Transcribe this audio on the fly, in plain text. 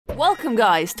Welcome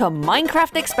guys to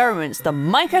Minecraft Experiments, the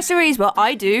Minecraft series where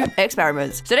I do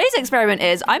experiments. Today's experiment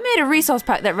is I made a resource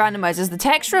pack that randomizes the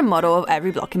texture and model of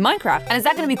every block in Minecraft. And is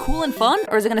that going to be cool and fun,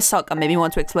 or is it going to suck and make me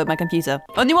want to explode my computer?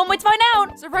 Only one way to find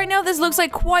out! So right now this looks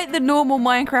like quite the normal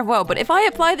Minecraft world, but if I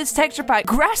apply this texture pack,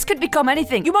 grass could become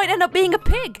anything. You might end up being a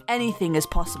pig. Anything is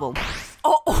possible.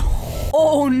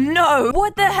 Oh no!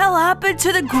 What the hell happened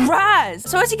to the grass?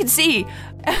 So as you can see,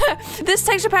 this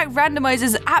texture pack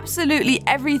randomizes absolutely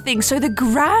everything. So the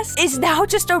grass is now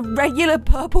just a regular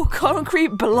purple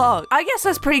concrete block. I guess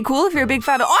that's pretty cool if you're a big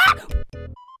fan of—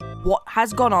 What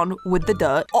has gone on with the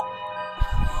dirt?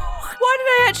 Why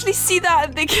did I actually see that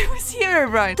and think it was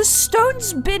Herobrine? The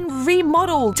stone's been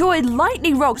remodeled to a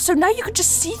lightning rock, so now you can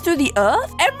just see through the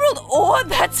earth? Emerald ore,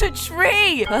 that's a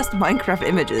tree! First Minecraft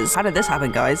images. How did this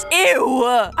happen, guys? Ew!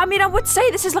 I mean, I would say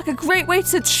this is like a great way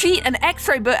to cheat an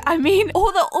x-ray, but I mean,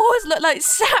 all the ores look like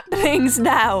saplings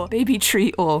now. Baby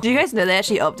tree ore. Do you guys know they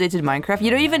actually updated Minecraft? You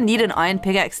don't even need an iron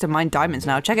pickaxe to mine diamonds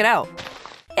now. Check it out.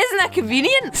 Isn't that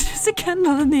convenient? There's a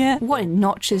candle in the air. What in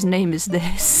Notch's name is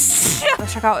this?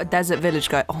 Let's check out a desert village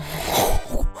guy.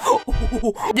 Oh,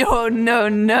 no.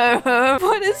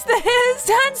 What is this?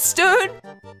 Sandstone?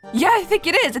 Yeah, I think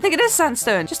it is. I think it is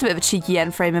sandstone. Just a bit of a cheeky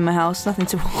end frame in my house. Nothing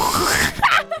to...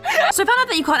 So I found out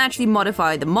that you can't actually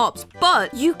modify the mobs,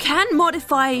 but you can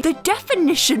modify the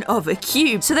definition of a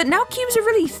cube so that now cubes are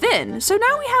really thin. So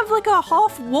now we have like a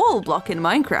half wall block in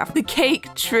Minecraft. The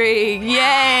cake tree,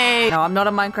 yay! No, I'm not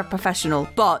a Minecraft professional,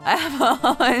 but I have a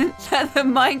hunch that the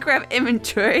Minecraft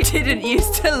inventory didn't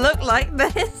used to look like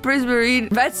this. Prismarine,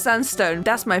 red sandstone,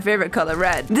 that's my favorite color,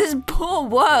 red. This poor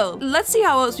world. Let's see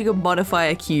how else we can modify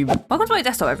a cube. Welcome to my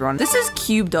desktop, everyone. This is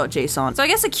cube.json. So I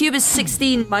guess a cube is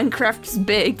 16 Minecrafts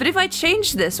big, but if I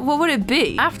change this, what would it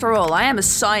be? After all, I am a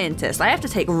scientist. I have to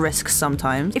take risks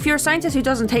sometimes. If you're a scientist who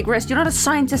doesn't take risks, you're not a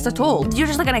scientist at all. You're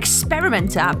just like an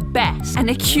experimenter at best and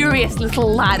a curious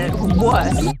little lad at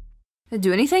worst. Did it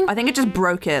do anything? I think it just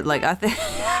broke it. Like, I think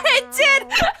it did.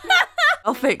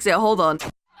 I'll fix it. Hold on.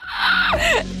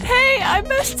 Hey, I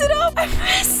messed it up. I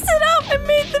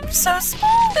made them so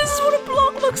small. This is what a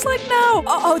block looks like now.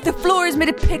 Oh, the floor is made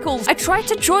of pickles. I tried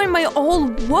to join my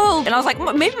old world, and I was like,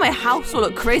 maybe my house will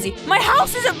look crazy. My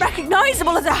house isn't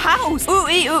recognizable as a house. No.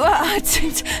 I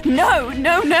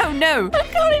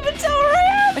can't even tell where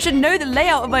I am. I should know the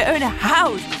layout of my own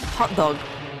house. Hot dog.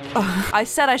 I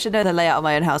said I should know the layout of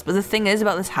my own house, but the thing is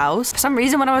about this house, for some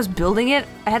reason when I was building it,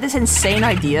 I had this insane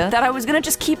idea that I was gonna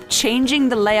just keep changing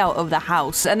the layout of the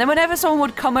house. And then whenever someone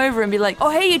would come over and be like, oh,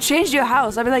 hey, you changed your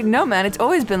house, I'd be like, no, man, it's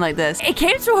always been like this. It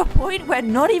came to a point where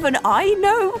not even I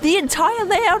know the entire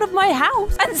layout of my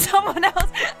house. And someone else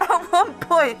at one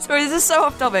point, sorry, this is so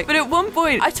off topic, but at one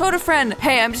point, I told a friend,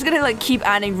 hey, I'm just gonna like keep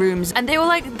adding rooms. And they were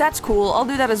like, that's cool, I'll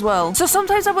do that as well. So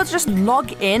sometimes I would just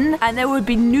log in and there would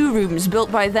be new rooms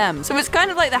built by them. So it's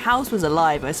kind of like the house was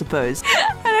alive, I suppose.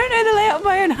 I don't know the layout of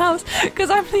my own house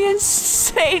because I'm the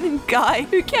insane guy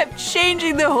who kept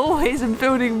changing the hallways and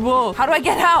building more. How do I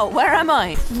get out? Where am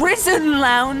I? Prison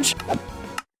lounge.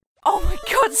 Oh my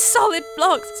god, solid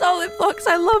blocks,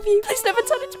 I love you. Please never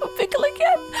turn into a pickle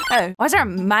again. Oh, why is there a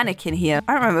mannequin here?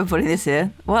 I don't remember putting this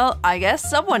here. Well, I guess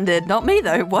someone did, not me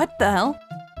though. What the hell?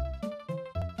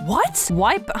 What?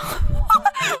 Why?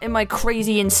 In my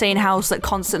crazy, insane house that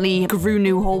constantly grew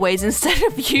new hallways, instead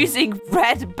of using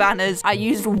red banners, I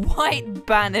used white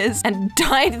banners and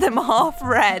dyed them half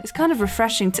red. It's kind of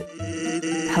refreshing to...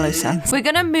 Hello, Sans. We're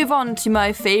gonna move on to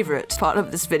my favorite part of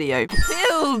this video.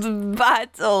 Build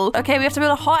battle. Okay, we have to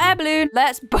build a hot air balloon.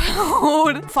 Let's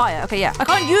build fire. Okay, yeah. I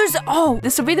can't use... Oh,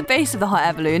 this will be the base of the hot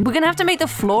air balloon. We're gonna have to make the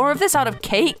floor of this out of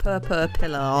cake. Purple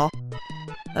pillar.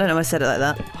 I don't know why I said it like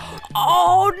that.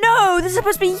 Oh no, this is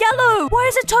supposed to be yellow. Why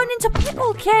is it turned into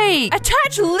pickle cake?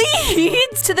 Attach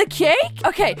leads to the cake?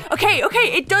 Okay,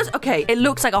 it does. Okay, it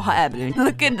looks like a hot air balloon.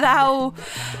 Look at how...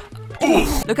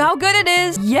 Look how good it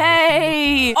is.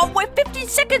 Yay. Oh, wait, 15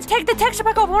 seconds. Take the texture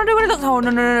pack off. I want to do what it looks. Oh,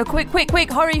 no. Quick.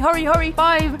 Hurry.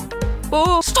 5,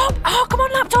 4. Stop. Oh, come on,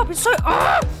 laptop. It's so...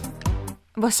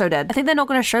 We're so dead. I think they're not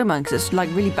going to show mine because it's like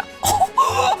really bad.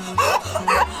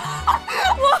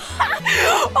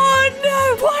 Oh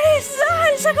no, what is that?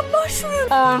 It's like a mushroom.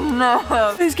 Oh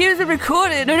no. This game's been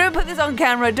recorded. No, don't put this on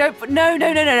camera. No.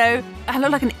 I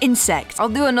look like an insect. I'll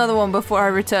do another one before I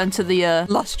return to the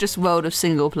lustrous world of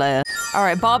single player. All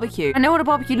right, barbecue. I know what a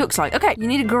barbecue looks like. Okay, you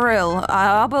need a grill.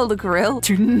 I'll build a grill.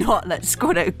 Do not let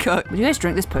Squiddo cook. Would you guys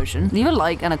drink this potion? Leave a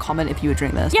like and a comment if you would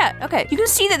drink this. Yeah, okay. You can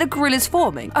see that the grill is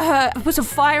forming. I put some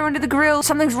fire under the grill.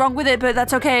 Something's wrong with it, but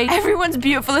that's okay. Everyone's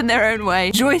beautiful in their own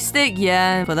way. Joystick,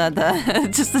 yeah, put that there.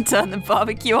 Just to turn the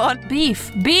barbecue on.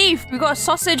 Beef. Beef. We got a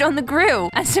sausage on the grill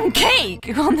and some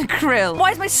cake on the grill.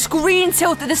 Why is my screen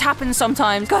tilted? This happens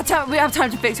sometimes. God damn it, we don't have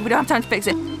time to fix it. We don't have time to fix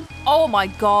it. Oh my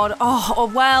god.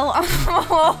 Oh well.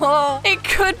 It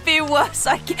could be worse.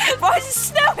 Why is it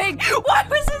snowing? Why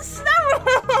was it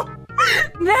snowing?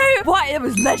 No. Why? It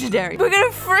was legendary. We're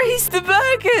gonna freeze the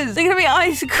burgers. They're gonna be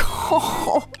ice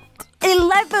cold.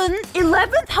 11?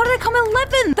 11? How did I come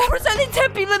 11? There was only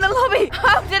 10 people in the lobby.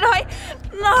 How did I?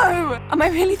 No. Am I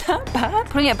really that bad?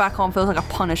 Putting it back on feels like a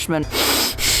punishment.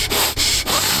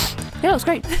 Yeah, it looks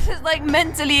great. This is like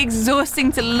mentally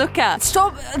exhausting to look at.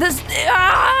 Stop. There's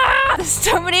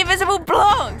so many invisible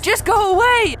blocks. Just go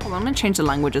away. Hold on, I'm gonna change the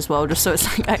language as well, just so it's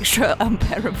like extra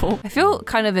unbearable. I feel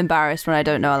kind of embarrassed when I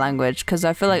don't know a language because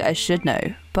I feel like I should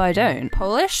know, but I don't.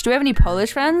 Polish? Do we have any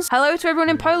Polish friends? Hello to everyone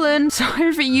in Poland.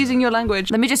 Sorry for using your language.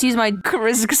 Let me just use my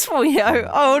Krizgswojo.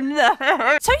 Oh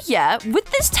no. So yeah, with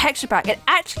this texture pack, it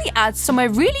actually adds somewhere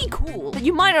really cool that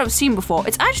you might not have seen before.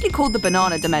 It's actually called the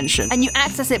banana dimension, and you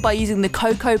access it by using the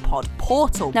Cocoa Pod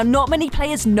portal. Now, not many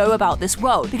players know about this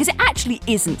world because it actually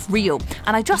isn't real,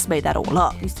 and I just made that all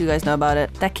up. These two guys know about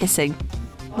it. They're kissing.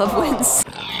 Love wins.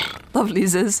 Love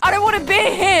losers. I don't want to be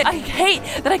here. I hate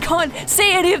that I can't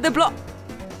see any of the block.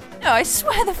 No, I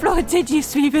swear the floor did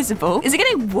used to be visible. Is it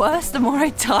getting worse the more I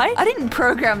die? I didn't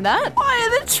program that. Why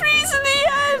are the trees in the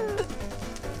end?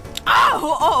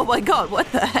 Oh my god, what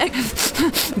the heck?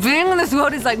 Being on this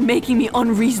world is like making me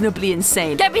unreasonably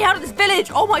insane. Get me out of this village!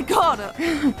 Oh my god!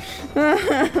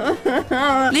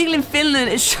 Legal in Finland,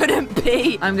 it shouldn't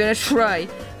be. I'm gonna try.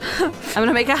 I'm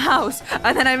gonna make a house,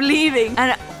 and then I'm leaving,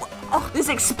 and this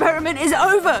experiment is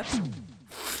over!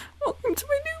 Welcome to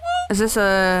my new world. Is this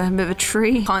a bit of a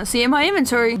tree? Can't see it in my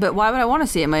inventory, but why would I want to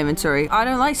see it in my inventory? I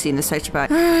don't like seeing this texture pack.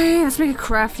 Alright, let's make a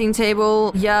crafting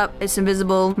table. Yup, it's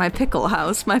invisible. My pickle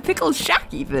house. My pickle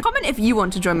shack even. Comment if you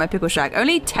want to join my pickle shack.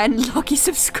 Only 10 lucky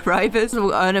subscribers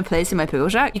will earn a place in my pickle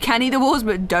shack. You can eat the walls,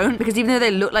 but don't, because even though they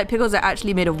look like pickles, they're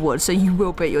actually made of wood, so you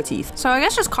will break your teeth. So I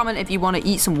guess just comment if you want to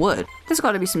eat some wood. There's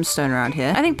got to be some stone around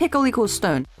here. I think pickle equals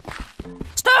stone.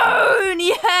 Stone!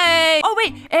 Yay! Oh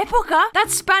wait, época?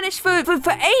 That's Spanish for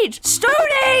age. Stone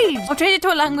Age! I've changed it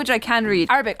to a language I can read.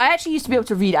 Arabic. I actually used to be able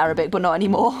to read Arabic, but not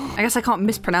anymore. I guess I can't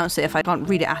mispronounce it if I can't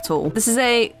read it at all. This is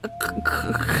a...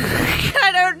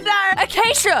 I don't know.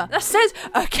 Acacia! That says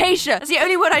acacia. That's the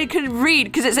only word I can read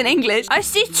because it's in English. I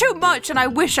see too much and I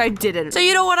wish I didn't. So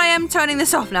you know what? I am turning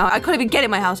this off now. I can't even get in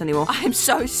my house anymore. I am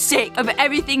so sick of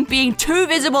everything being too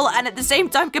visible and at the same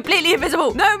time completely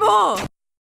invisible. No more!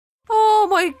 Oh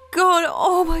my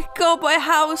god, my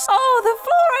house. Oh, the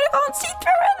floor, I can't see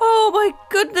through it. Oh my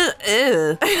goodness.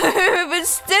 Ew. But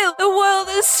still, the world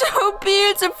is so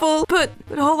beautiful. But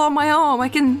hold on, my arm,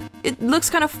 it looks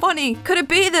kind of funny. Could it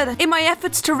be that in my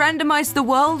efforts to randomize the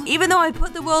world, even though I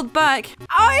put the world back,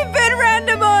 I've been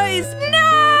randomized? No!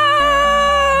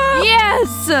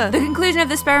 Yes! The conclusion of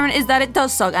this experiment is that it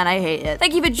does suck and I hate it.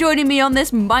 Thank you for joining me on this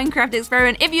Minecraft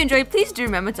experiment. If you enjoyed, please do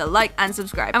remember to like and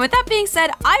subscribe. And with that being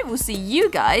said, I will see you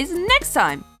guys next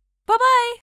time.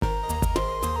 Bye-bye!